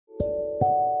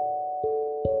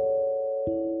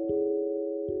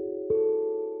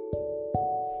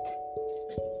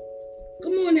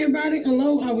everybody.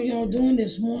 Hello, how are y'all doing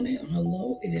this morning?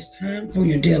 Hello, it is time for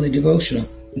your daily devotional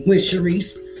with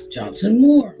Sharice Johnson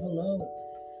Moore. Hello.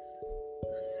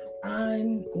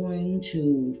 I'm going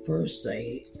to first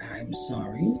say I'm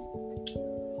sorry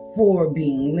for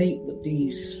being late with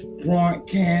these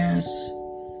broadcasts.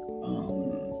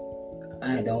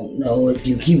 I don't know if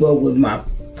you keep up with my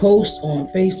post on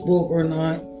Facebook or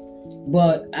not,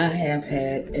 but I have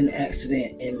had an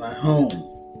accident in my home.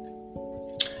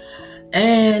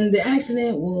 And the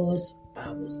accident was,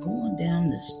 I was going down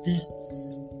the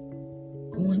steps,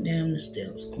 going down the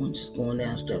steps,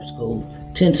 go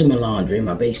tend to my laundry in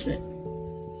my basement.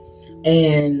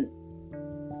 And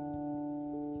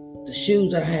the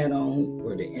shoes I had on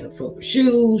were the inappropriate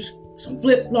shoes, some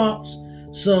flip-flops.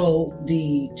 So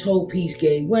the toe piece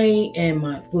gave way and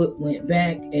my foot went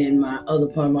back and my other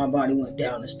part of my body went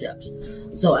down the steps.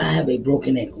 So I have a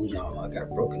broken ankle, y'all. I got a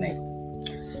broken ankle.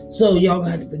 So y'all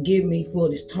gonna have to forgive me for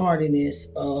this tardiness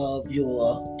of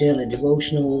your daily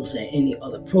devotionals and any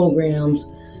other programs.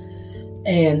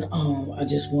 And I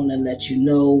just want to let you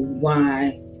know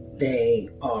why they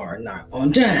are not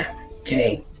on time.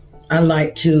 Okay, I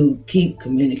like to keep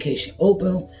communication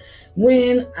open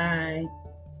when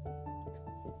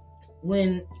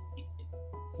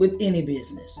with any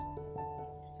business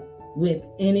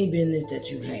that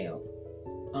you have.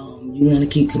 You want to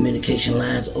keep communication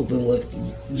lines open with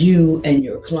you and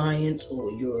your clients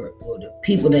or the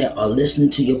people that are listening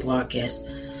to your podcast,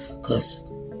 because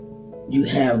you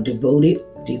have devoted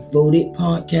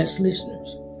podcast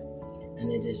listeners,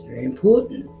 and it is very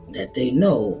important that they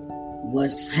know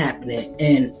what's happening.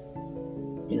 And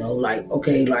like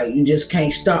you just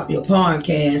can't stop your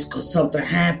podcast because something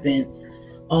happened,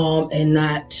 and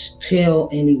not tell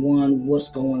anyone what's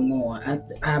going on.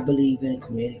 I believe in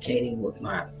communicating with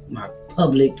my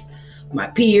public, my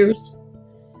peers,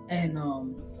 and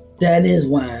that is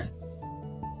why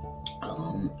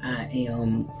I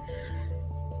am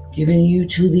giving you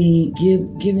these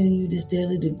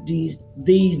daily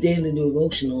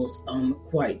devotionals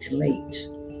quite late.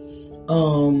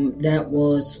 That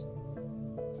was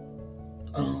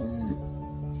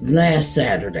last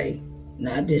Saturday.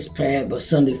 Not this past, but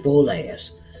Sunday before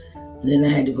last. And then I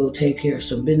had to go take care of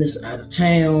some business out of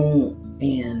town.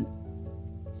 And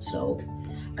so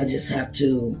I just have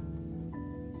to,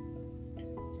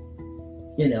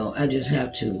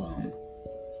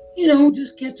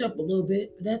 just catch up a little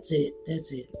bit. That's it.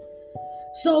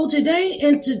 So today,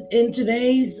 in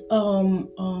today's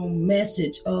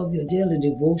message of your daily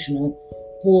devotional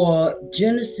for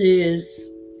Genesis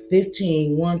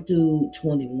 15, 1 through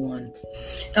 21,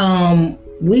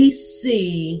 we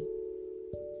see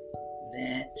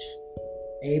that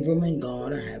Abram and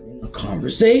God are having a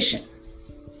conversation.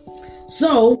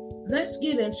 So let's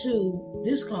get into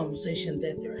this conversation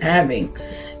that they're having.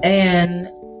 And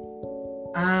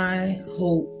I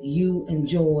hope you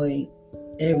enjoy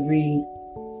every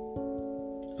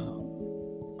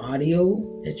audio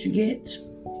that you get.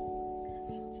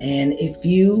 And if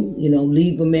you,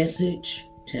 leave a message,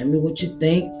 tell me what you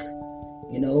think.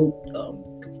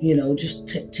 Just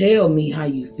tell me how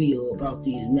you feel about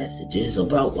these messages,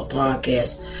 about the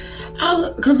podcast,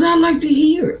 because I like to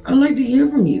hear. I like to hear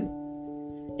from you.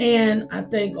 And I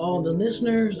thank all the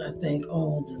listeners.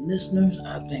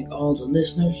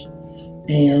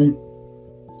 And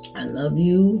I love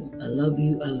you.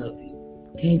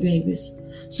 Okay, babies?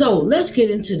 So let's get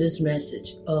into this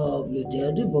message of your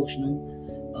daily devotional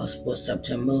for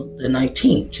September the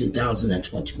 19th,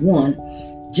 2021,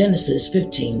 Genesis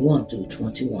 15, 1 through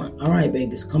 21. All right,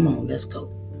 babies, come on, let's go.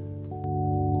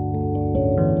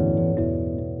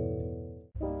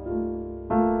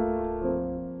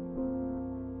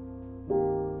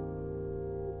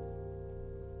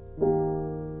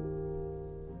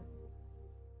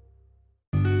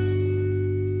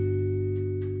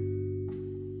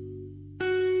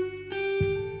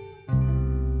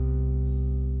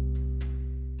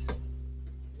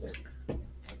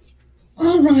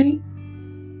 All right,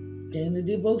 daily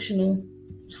devotional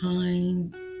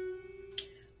time.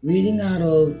 Reading out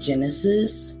of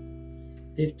Genesis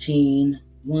 15,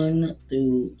 1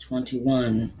 through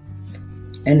 21.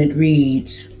 And it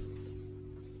reads,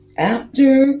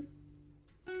 After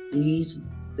these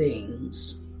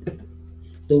things,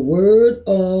 the word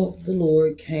of the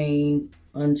Lord came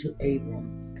unto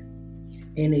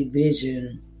Abram in a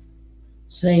vision,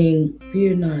 saying,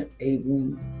 Fear not,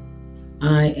 Abram,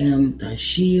 I am thy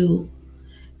shield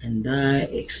and thy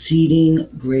exceeding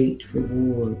great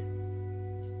reward.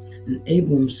 And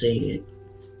Abram said,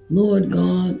 Lord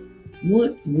God,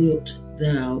 what wilt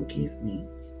thou give me,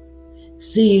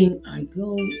 seeing I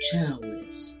go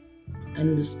childless?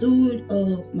 And the steward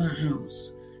of my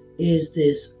house is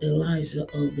this Elijah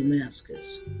of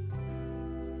Damascus.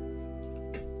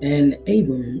 And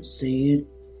Abram said,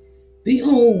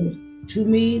 Behold, to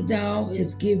me thou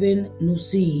hast given no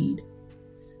seed,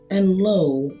 and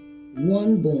lo,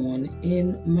 one born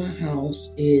in my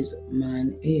house is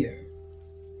mine heir.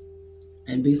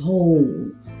 And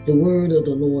behold, the word of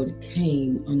the Lord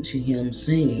came unto him,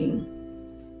 saying,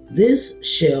 This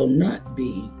shall not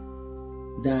be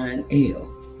thine heir,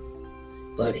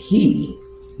 but he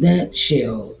that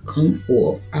shall come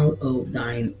forth out of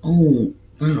thine own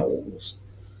bowels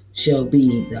shall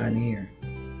be thine heir.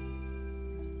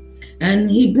 And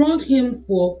he brought him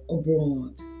forth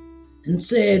abroad, and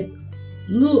said,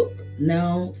 Look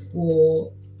now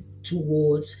for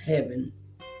towards heaven,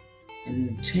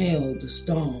 and tell the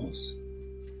stars,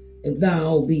 if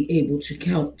thou be able to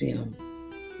count them.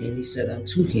 And he said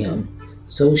unto him,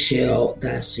 So shall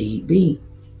thy seed be.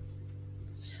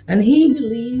 And he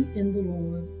believed in the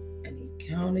Lord, and he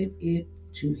counted it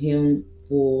to him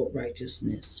for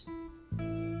righteousness.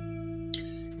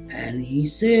 And he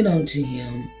said unto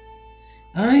him,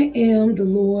 I am the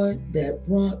Lord that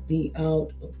brought thee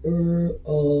out of Ur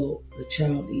of the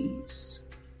Chaldees,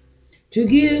 to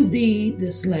give thee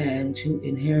this land to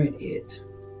inherit it.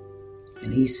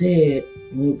 And he said,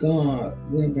 O God,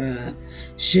 whereby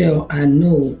shall I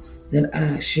know that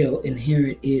I shall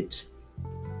inherit it?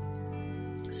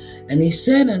 And he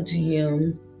said unto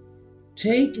him,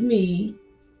 Take me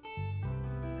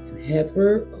an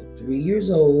heifer of 3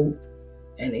 years old,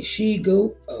 and a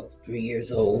she-goat of 3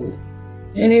 years old,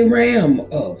 and a ram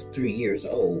of 3 years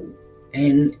old,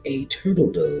 and a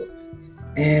turtle dove,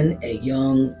 and a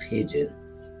young pigeon.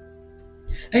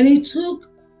 And he took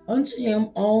unto him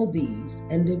all these,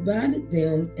 and divided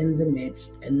them in the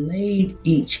midst, and laid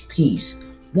each piece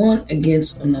one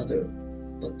against another.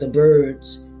 But the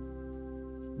birds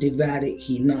divided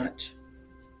he not.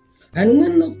 And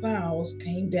when the fowls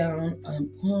came down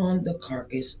upon the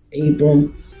carcass,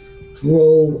 Abram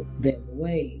drove them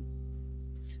away.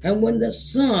 And when the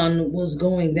sun was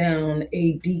going down,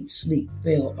 a deep sleep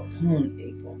fell upon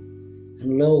Abram.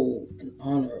 And lo, an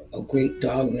honor of great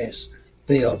darkness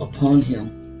fell upon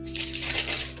him.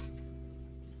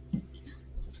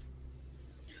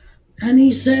 And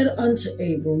he said unto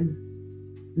Abram,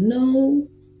 Know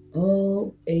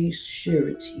of a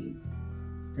surety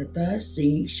that thy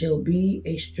seed shall be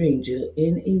a stranger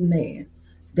in a land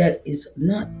that is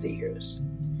not theirs,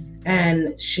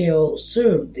 and shall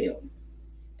serve them,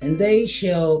 and they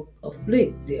shall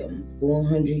afflict them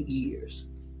 400 years.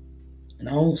 And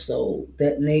also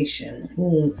that nation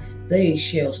whom they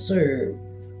shall serve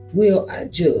will I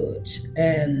judge,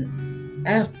 and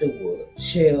afterward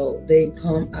shall they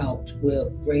come out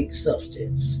with great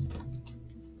substance.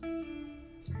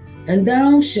 And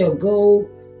thou shalt go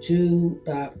to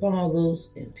thy fathers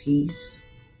in peace.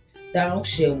 Thou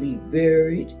shalt be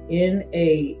buried in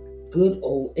a good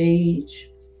old age.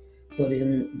 But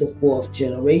in the 4th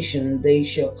generation they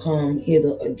shall come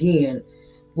hither again,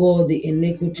 for the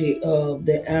iniquity of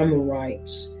the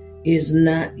Amorites is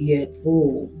not yet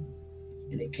full.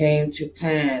 And it came to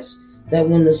pass that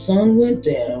when the sun went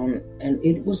down and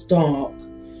it was dark,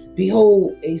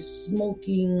 behold, a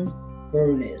smoking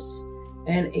furnace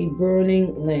and a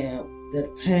burning lamp that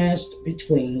passed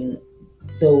between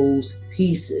those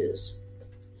pieces.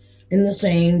 In the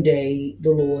same day the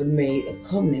Lord made a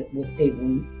covenant with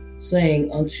Abram,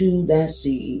 saying, Unto thy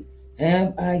seed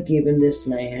have I given this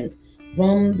land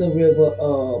from the river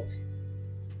of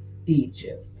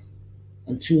Egypt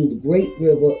unto the great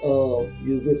river of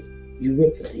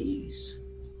Euphrates.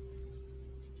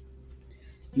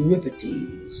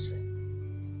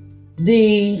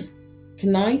 The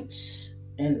Kenites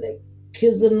and the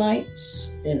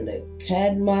Kizanites and the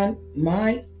Cadmonites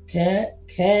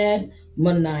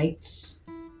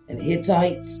and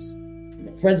Hittites and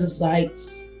the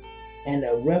Perizzites and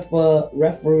the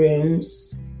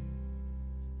Rephaims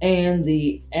and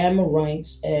the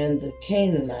Amorites and the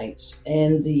Canaanites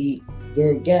and the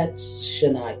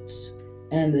Girgashanites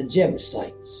and the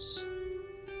Jebusites.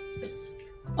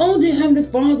 Oh, dear Heavenly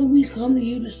Father, we come to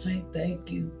you to say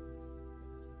thank you.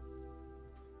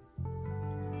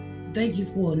 Thank you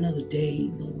for another day,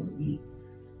 Lord. We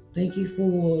thank you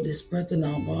for this breath in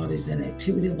our bodies and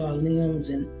activity of our limbs,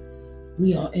 and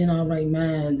we are in our right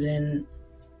minds. And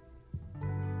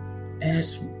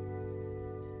as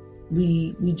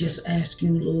we just ask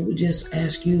you, Lord, we just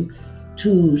ask you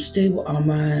to stable our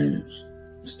minds,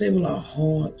 stable our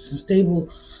hearts, and stable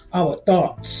our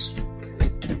thoughts.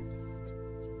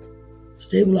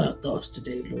 Stable our thoughts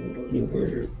today, Lord, on your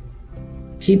word.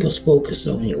 Keep us focused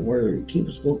on your word. Keep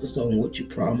us focused on what you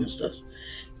promised us.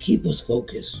 Keep us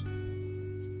focused.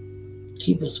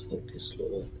 Keep us focused,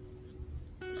 Lord.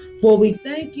 For we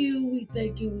thank you, we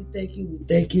thank you, we thank you, we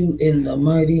thank you in the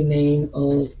mighty name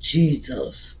of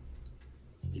Jesus.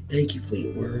 We thank you for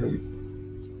your word.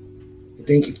 We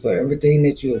thank you for everything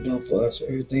that you have done for us,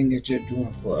 everything that you're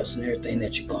doing for us, and everything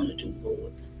that you're going to do,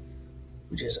 Lord.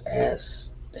 We just ask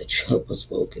that you help us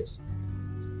focus.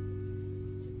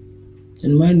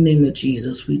 In the mighty name of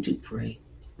Jesus, we do pray.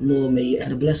 Lord, may you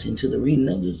add a blessing to the reading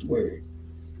of this word.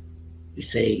 We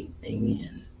say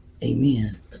amen,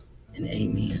 amen, and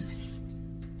amen.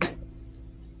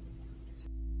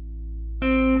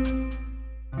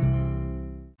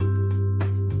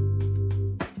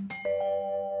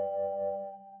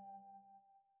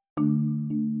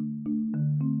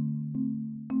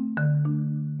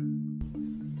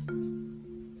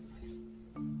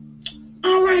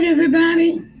 All right,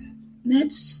 everybody.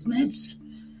 Let's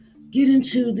get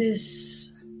into this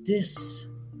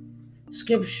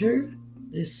scripture,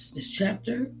 this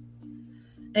chapter,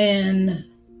 and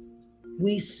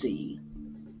we see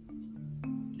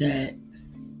that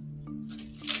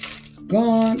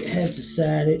God has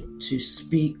decided to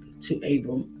speak to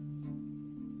Abram,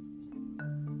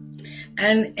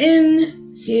 and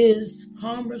in his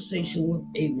conversation with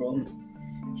Abram,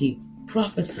 he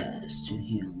prophesies to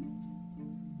him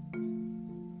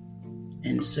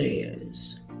and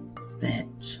says that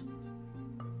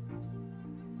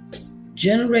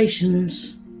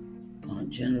generations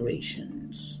upon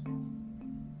generations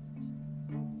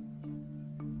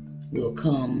will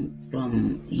come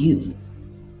from you.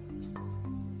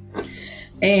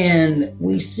 And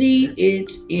we see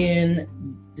it in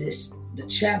the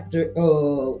chapter,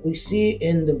 we see it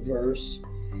in the verse.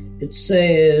 It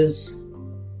says,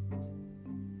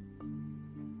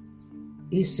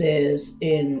 he says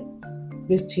in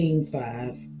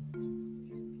 15:5,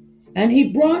 and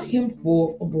he brought him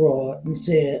forth abroad and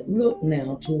said, look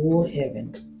now toward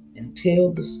heaven and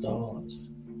tell the stars,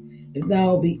 if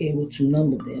thou be able to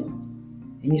number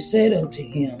them. And he said unto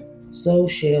him, so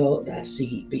shall thy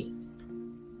seed be.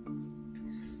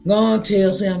 God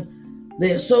tells him,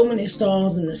 there are so many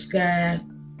stars in the sky,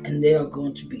 and there are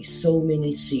going to be so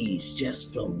many seeds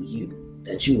just from you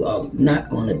that you are not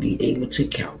going to be able to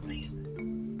count them.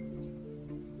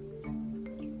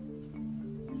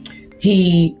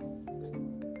 He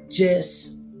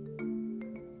just,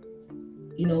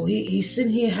 he's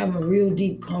sitting here having a real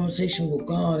deep conversation with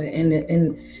God, and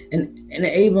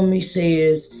Abram, he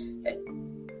says,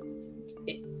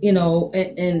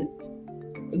 and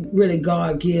really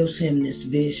God gives him this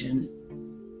vision.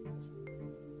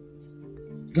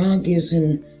 God gives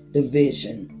him the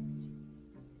vision.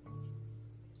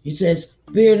 He says,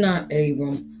 fear not,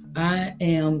 Abram, I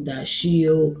am thy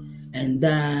shield and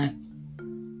thy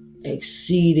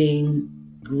exceeding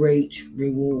great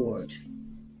reward.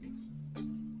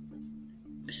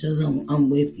 He says, I'm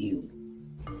with you.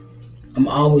 I'm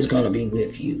always going to be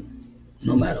with you.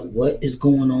 No matter what is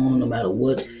going on, no matter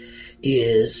what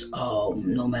is,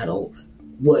 no matter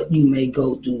what you may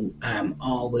go through, I'm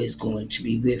always going to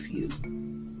be with you.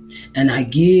 And I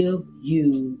give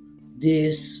you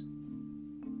this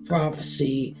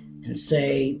prophecy and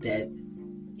say that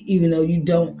even though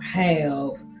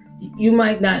you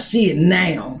might not see it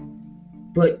now,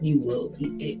 but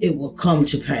it will come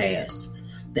to pass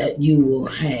that you will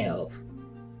have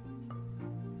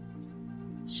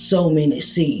so many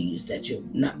seeds that you're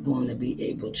not going to be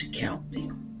able to count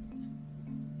them.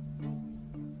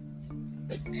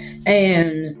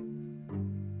 And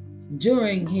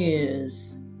during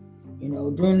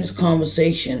during this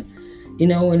conversation,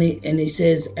 and he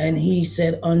says, and he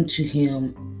said unto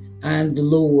him, I am the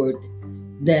Lord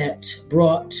that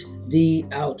brought thee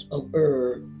out of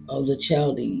Ur of the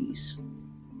Chaldees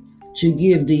to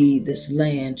give thee this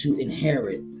land to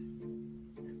inherit.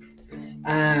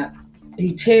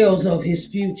 He tells of his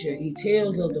future. He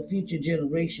tells of the future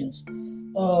generations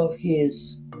of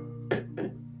his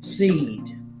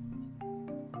seed.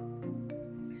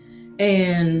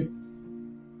 And,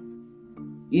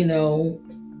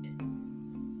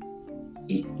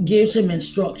 he gives him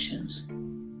instructions.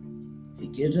 He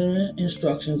gives him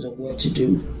instructions of what to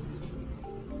do.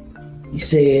 He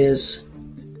says,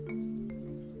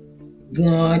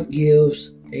 God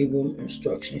gives Abram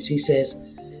instructions. He says,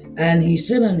 and he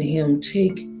said unto him,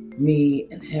 take me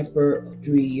an heifer of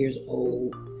 3 years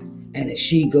old, and a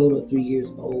she-goat of 3 years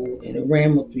old, and a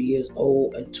ram of 3 years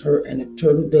old, and a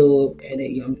turtle dove, and a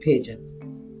young pigeon.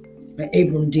 And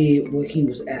Abram did what he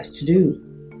was asked to do.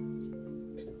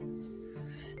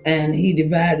 And he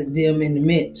divided them in the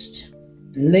midst.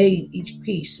 and laid each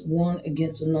piece one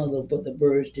against another, but the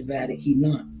birds divided he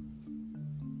not.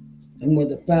 And when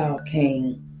the fowl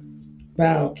came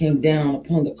down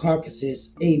upon the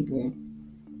carcasses, Abram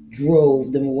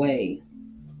drove them away.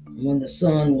 When the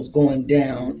sun was going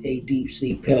down, a deep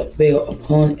sleep fell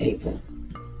upon Abram.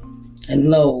 And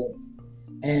lo,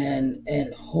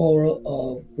 and horror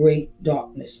of great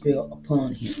darkness fell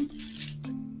upon him.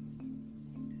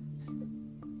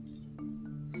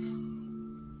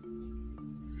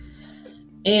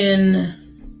 In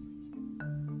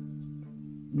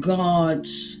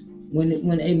God's, when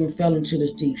Abram fell into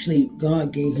this deep sleep,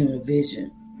 God gave him a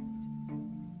vision.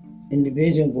 And the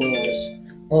vision was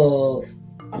of,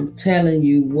 I'm telling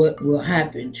you what will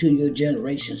happen to your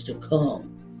generations to come.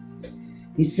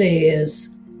 He says,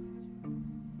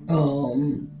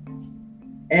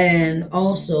 and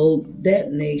also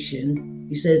that nation,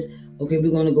 he says, okay,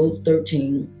 we're going to go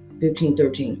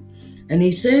 15:13. And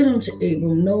he said unto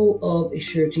Abram, know of a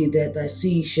surety that thy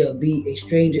seed shall be a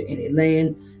stranger in a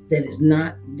land that is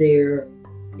not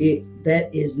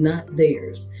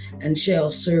theirs, and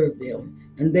shall serve them,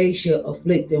 and they shall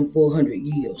afflict them 400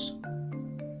 years.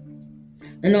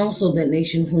 And also that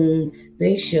nation whom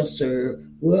they shall serve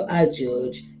will I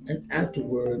judge, and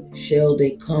afterward shall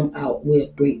they come out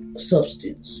with great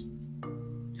substance.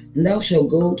 And thou shalt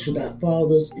go to thy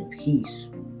fathers in peace,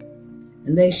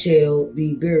 and they shall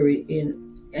be buried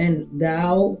and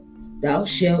thou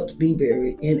shalt be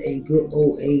buried in a good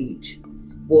old age.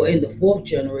 For in the fourth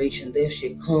generation there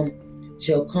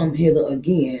shall come hither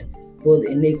again, for the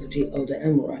iniquity of the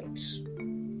Amorites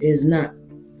is not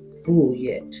full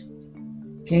yet.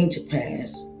 Came to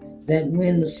pass that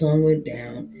when the sun went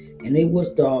down, and it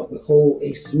was dark, behold,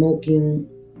 a smoking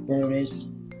furnace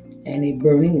and a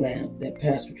burning lamp that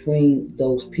passed between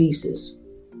those pieces.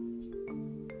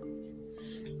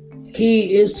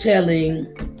 He is telling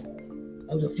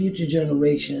of the future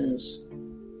generations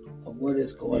of what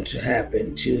is going to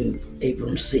happen to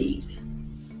Abram's seed.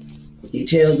 He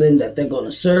tells them that they're going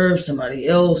to serve somebody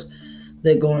else,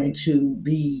 they're going to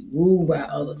be ruled by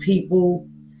other people,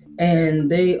 and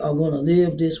they are going to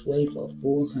live this way for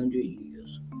 400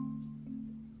 years.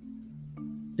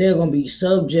 They're going to be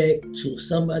subject to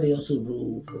somebody else's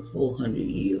rule for 400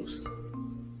 years.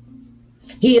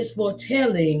 He is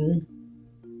foretelling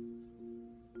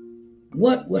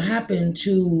what will happen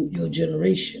to your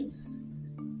generation.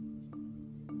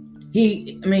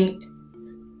 You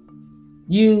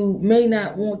may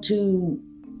not want to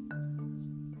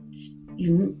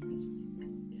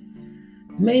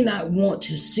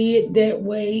see it that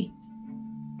way,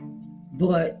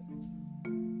 but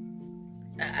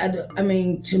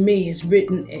to me, it's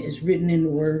written in the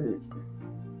Word.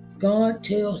 God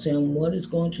tells him what is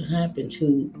going to happen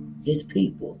to his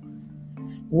people.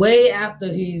 Way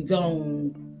after he's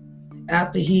gone,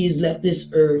 after he's left this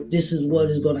earth, this is what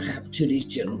is going to happen to these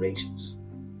generations.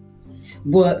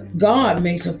 But God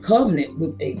makes a covenant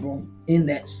with Abram in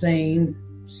that same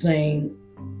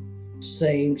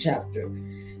chapter.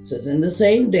 It says, in the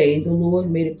same day the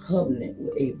Lord made a covenant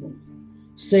with Abram,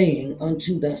 saying,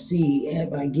 unto thy seed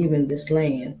have I given this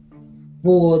land,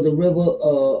 for the river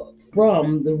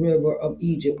from the river of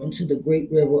Egypt unto the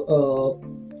great river of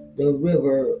the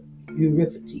river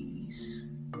Euphrates.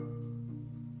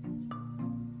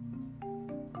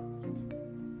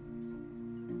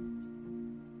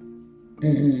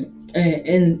 And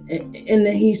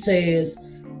then he says,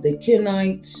 the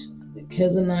Kenites, the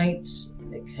Kezanites,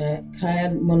 the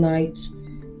Cadmonites,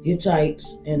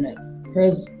 Hittites, and the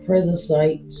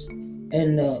Perizzites,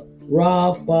 and the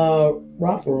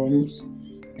Raphaims,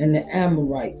 and the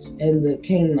Amorites, and the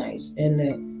Canaanites, and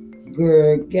the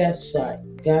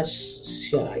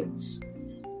Girgashites,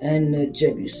 and the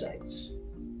Jebusites.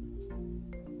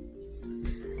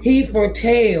 He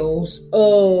foretells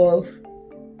of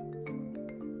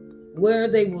where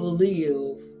they will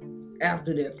live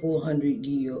after their 400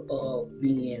 year of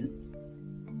being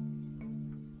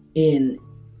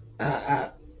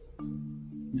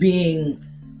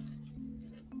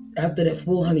after their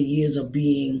 400 years of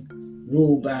being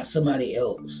ruled by somebody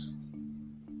else.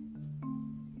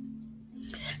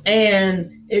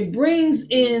 And it brings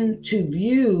into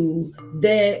view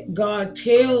that God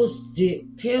tells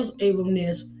Abram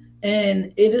this,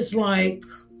 and it is like,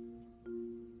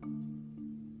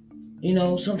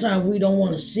 sometimes we don't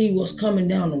want to see what's coming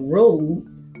down the road,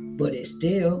 but it's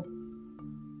there.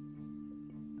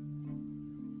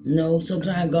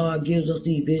 Sometimes God gives us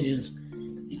these visions.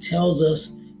 He tells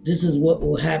us this is what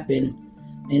will happen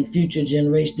in future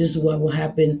generations. This is what will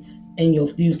happen in your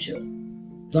future.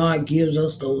 God gives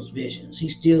us those visions. He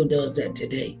still does that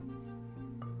today.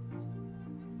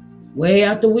 Way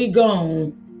after we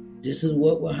gone, this is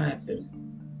what will happen.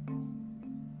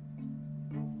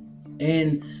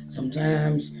 And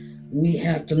sometimes we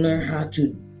have to learn how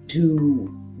to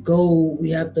go. We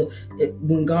have to,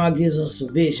 when God gives us a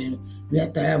vision, we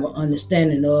have to have an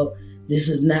understanding of, this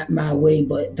is not my way,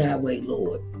 but thy way,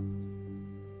 Lord.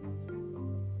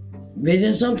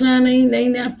 Visions sometimes they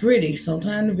not pretty.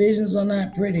 Sometimes the visions are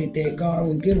not pretty that God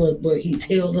will give us, but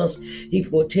He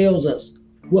foretells us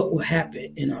what will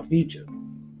happen in our future.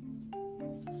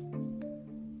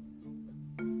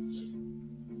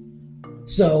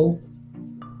 So,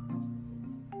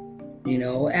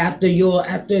 after He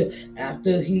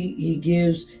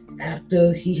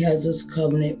has this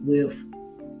covenant with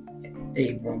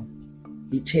Abram,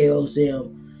 He tells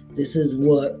him, this is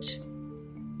what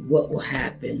will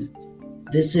happen.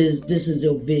 This is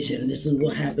your vision. This is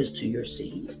what happens to your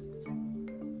seed.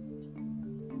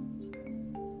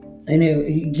 And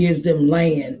He gives them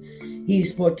land.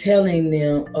 He's foretelling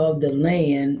them of the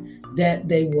land that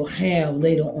they will have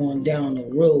later on down the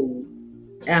road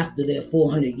after their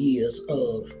 400 years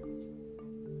of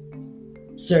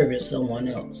serving someone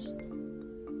else.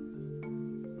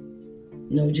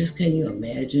 Just can you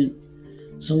imagine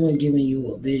someone giving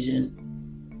you a vision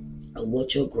of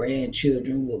what your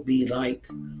grandchildren will be like,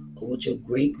 or what your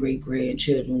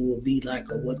great-great-grandchildren will be like,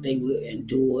 or what they will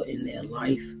endure in their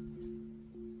life?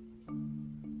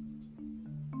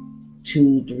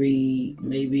 2, 3,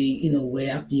 maybe, way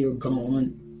after you're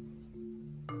gone,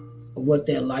 or what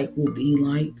their life will be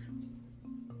like.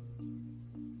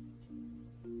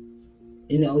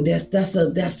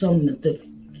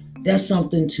 That's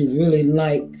something to really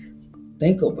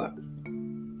think about.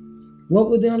 What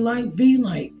would their life be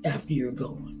like after you're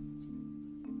gone?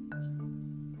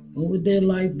 What would their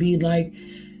life be like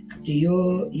after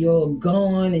you're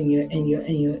gone and you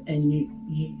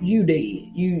dead?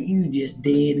 You just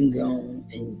dead and gone,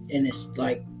 and it's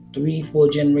like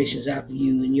 3-4 generations after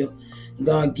you, and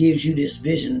God gives you this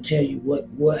vision to tell you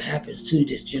what happens to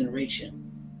this generation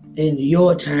in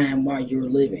your time while you're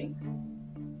living.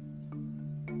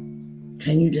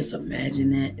 Can you just imagine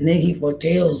that? And then He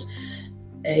foretells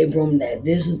Abram that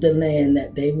this is the land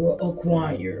that they will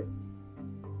acquire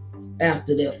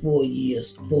after their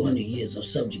 400 years of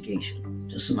subjugation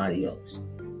to somebody else.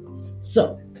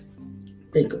 So,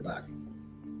 think about it.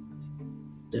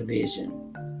 The vision.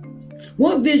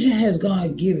 What vision has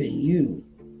God given you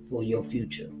for your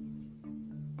future?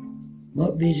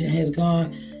 What vision has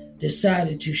God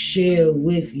decided to share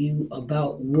with you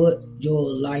about what your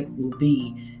life will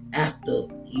be after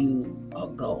you are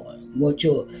gone? What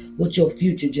your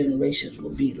future generations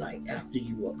will be like after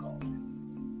you are gone?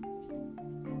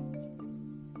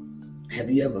 Have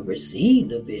you ever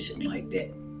received a vision like that?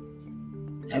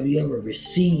 Have you ever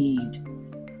received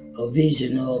a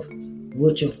vision of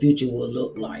what your future will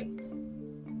look like?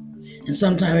 And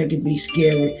sometimes it can be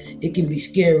scary. It can be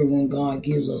scary when God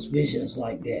gives us visions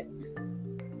like that.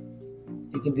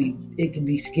 It can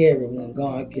be scary when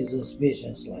God gives us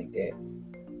visions like that.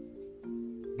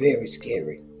 Very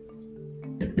scary.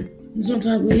 And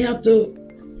sometimes we have to,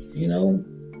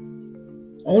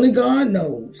 only God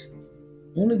knows.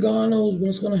 Only God knows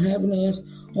what's going to happen to us.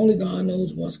 Only God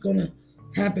knows what's going to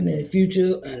happen in the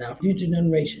future and our future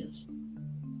generations.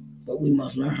 But we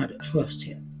must learn how to trust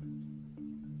Him.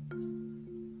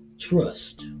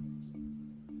 Trust.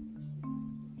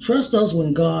 Trust us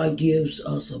when God gives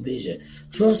us a vision.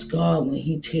 Trust God when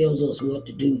He tells us what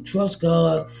to do. Trust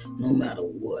God no matter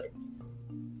what.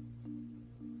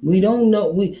 We don't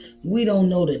know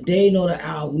the day nor the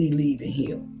hour we leaving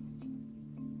here.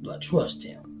 But trust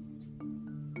Him.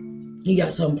 He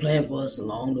got something planned for us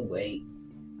along the way.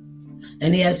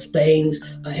 And He has things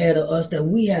ahead of us that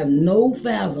we have no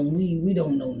fathom. We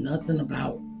don't know nothing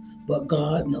about. But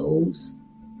God knows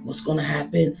what's going to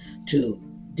happen to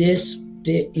this,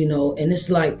 and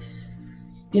it's like,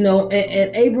 and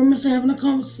Abram is having a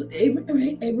conversation.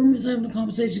 Abram is having a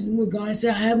conversation with God. He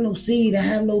said, I have no seed. I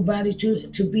have nobody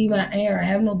to be my heir. I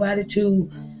have nobody to.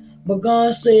 But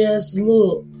God says,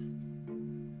 look,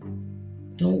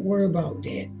 don't worry about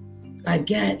that. I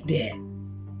got that.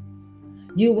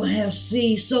 You will have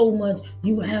seed so much.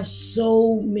 You will have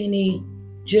so many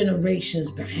generations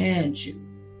behind you.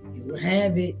 You will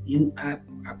have it. I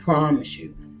promise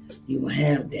you. You will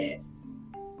have that.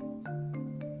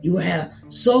 You will have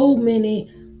so many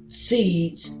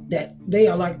seeds that they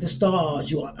are like the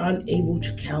stars. You are unable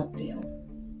to count them.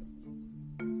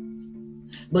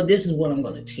 But this is what I'm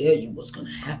going to tell you what's going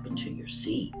to happen to your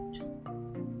seed.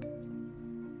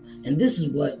 And this is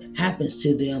what happens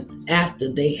to them after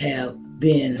they have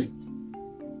been.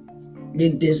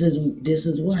 This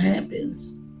is what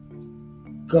happens.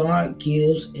 God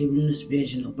gives Abram this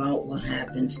vision about what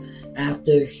happens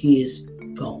after he is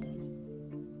gone.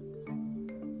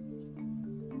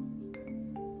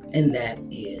 And that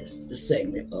is the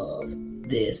segment of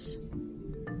this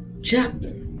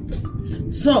chapter.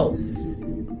 So,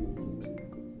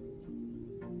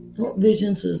 what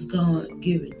visions has God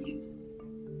given you?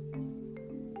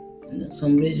 And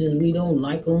some visions, we don't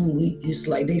like them. It's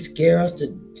like they scare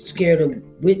the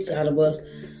wits out of us.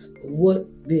 What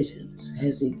visions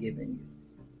has he given you?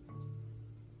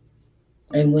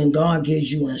 And when God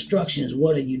gives you instructions,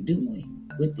 what are you doing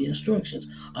with the instructions?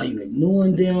 Are you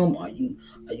ignoring them? Are you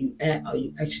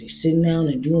actually sitting down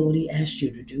and doing what he asked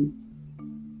you to do?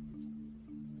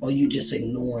 Or are you just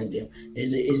ignoring them?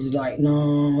 Is it like,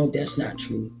 no, that's not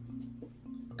true.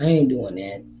 I ain't doing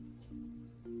that.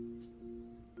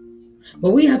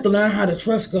 But we have to learn how to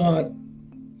trust God,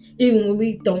 even when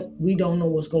we don't know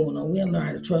what's going on. We have to learn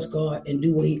how to trust God and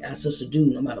do what he asks us to do,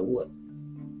 no matter what.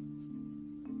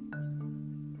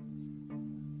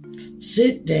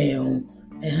 Sit down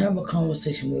and have a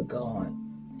conversation with God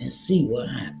and see what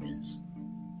happens.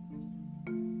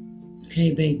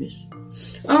 Okay, babies.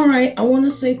 All right, I want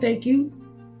to say thank you.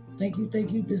 Thank you.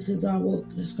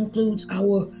 This concludes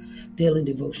our daily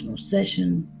devotional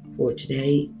session for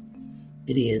today.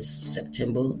 It is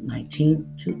September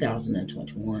 19,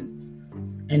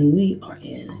 2021, and we are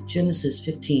in Genesis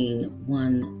 15,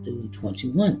 1 through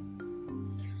 21.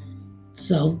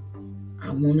 So,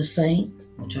 I want to say,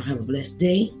 y'all have a blessed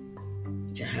day,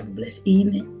 y'all have a blessed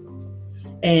evening,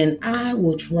 and I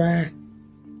will try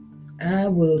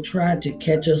to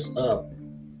catch us up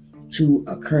to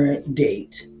a current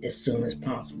date as soon as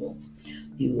possible.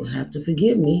 You will have to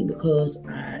forgive me because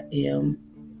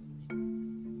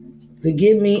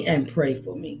forgive me and pray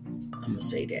for me. I'm going to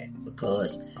say that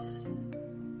because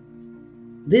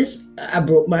I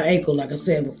broke my ankle, like I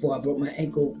said before, I broke my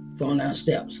ankle falling down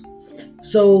steps.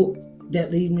 So that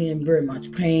leaves me in very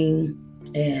much pain,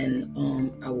 and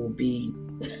I will be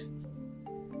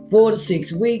 4 to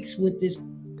 6 weeks with this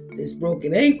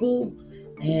broken ankle,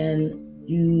 and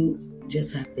you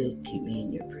just have to keep me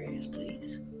in your prayers,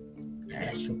 please. I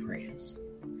ask for prayers.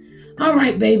 All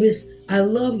right, babies. I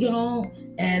love y'all,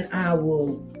 and I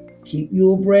will keep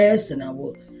you abreast, and I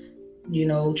will,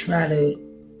 try to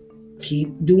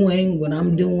keep doing what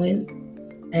I'm doing.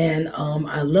 And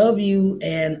I love you,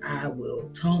 and I will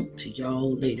talk to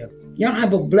y'all later. Y'all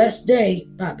have a blessed day.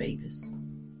 Bye, babies.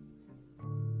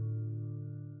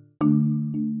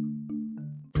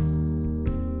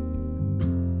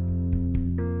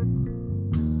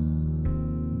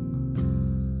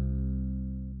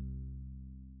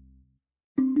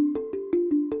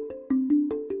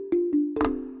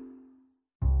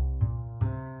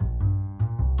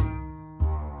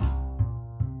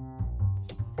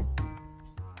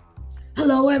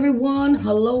 Hello, everyone.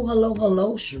 Hello.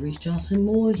 Sharice Johnson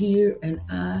Moore here, and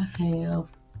I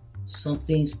have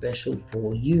something special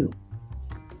for you.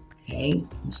 Okay,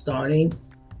 I'm starting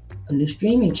a new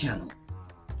streaming channel,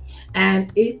 and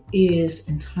it is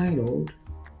entitled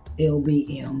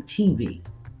LBM TV.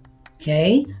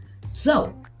 Okay,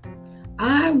 so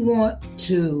I want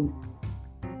to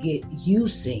get you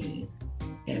seen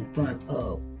in front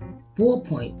of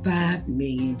 4.5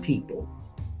 million people.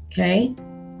 Okay.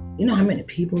 You know how many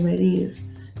people that is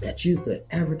that you could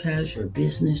advertise your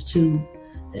business to,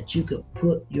 that you could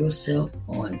put yourself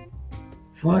on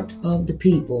front of the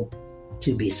people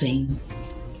to be seen?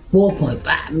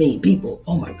 4.5 million people.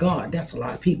 Oh my God, that's a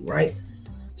lot of people, right?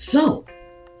 So,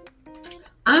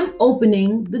 I'm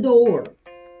opening the door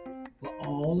for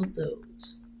all of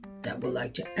those that would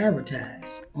like to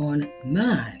advertise on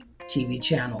my TV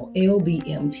channel,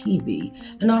 LBM TV,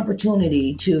 an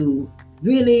opportunity to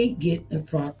really get in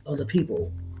front of the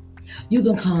people. You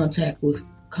can contact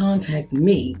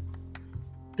me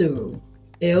through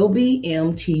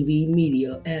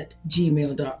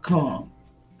lbmtvmedia@gmail.com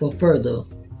for further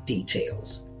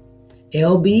details.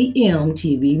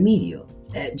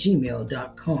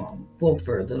 lbmtvmedia@gmail.com for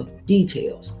further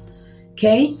details.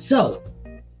 Okay, so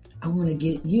I want to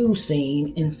get you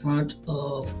seen in front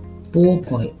of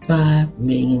 4.5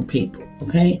 million people.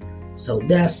 Okay, so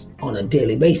that's on a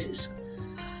daily basis.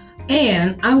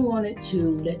 And I wanted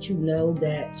to let you know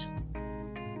that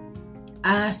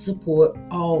I support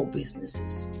all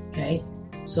businesses, okay?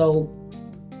 So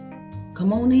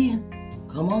come on in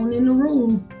the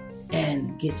room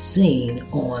and get seen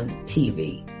on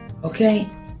TV, okay?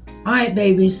 All right,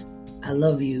 babies, I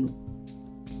love you.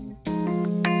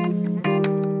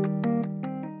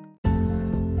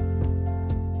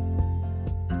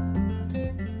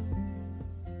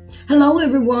 Hello,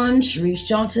 everyone. Sharice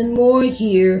Johnson Moore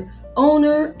here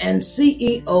owner and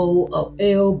CEO of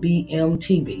LBM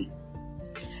TV.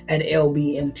 At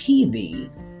LBM TV,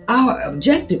 our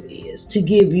objective is to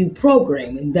give you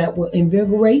programming that will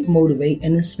invigorate, motivate,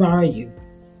 and inspire you.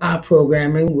 Our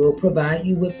programming will provide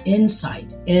you with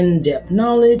insight, in-depth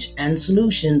knowledge, and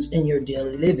solutions in your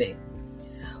daily living.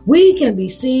 We can be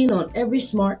seen on every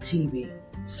smart TV,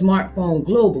 smartphone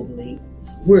globally.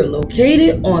 We're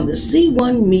located on the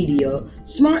C1 Media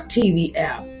Smart TV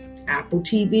app, Apple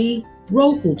TV,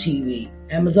 Roku TV,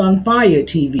 Amazon Fire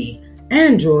TV,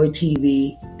 Android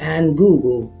TV, and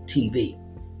Google TV.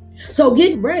 So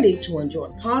get ready to enjoy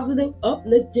positive,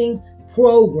 uplifting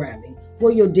programming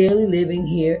for your daily living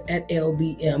here at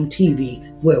LBM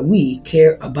TV, where we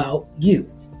care about you.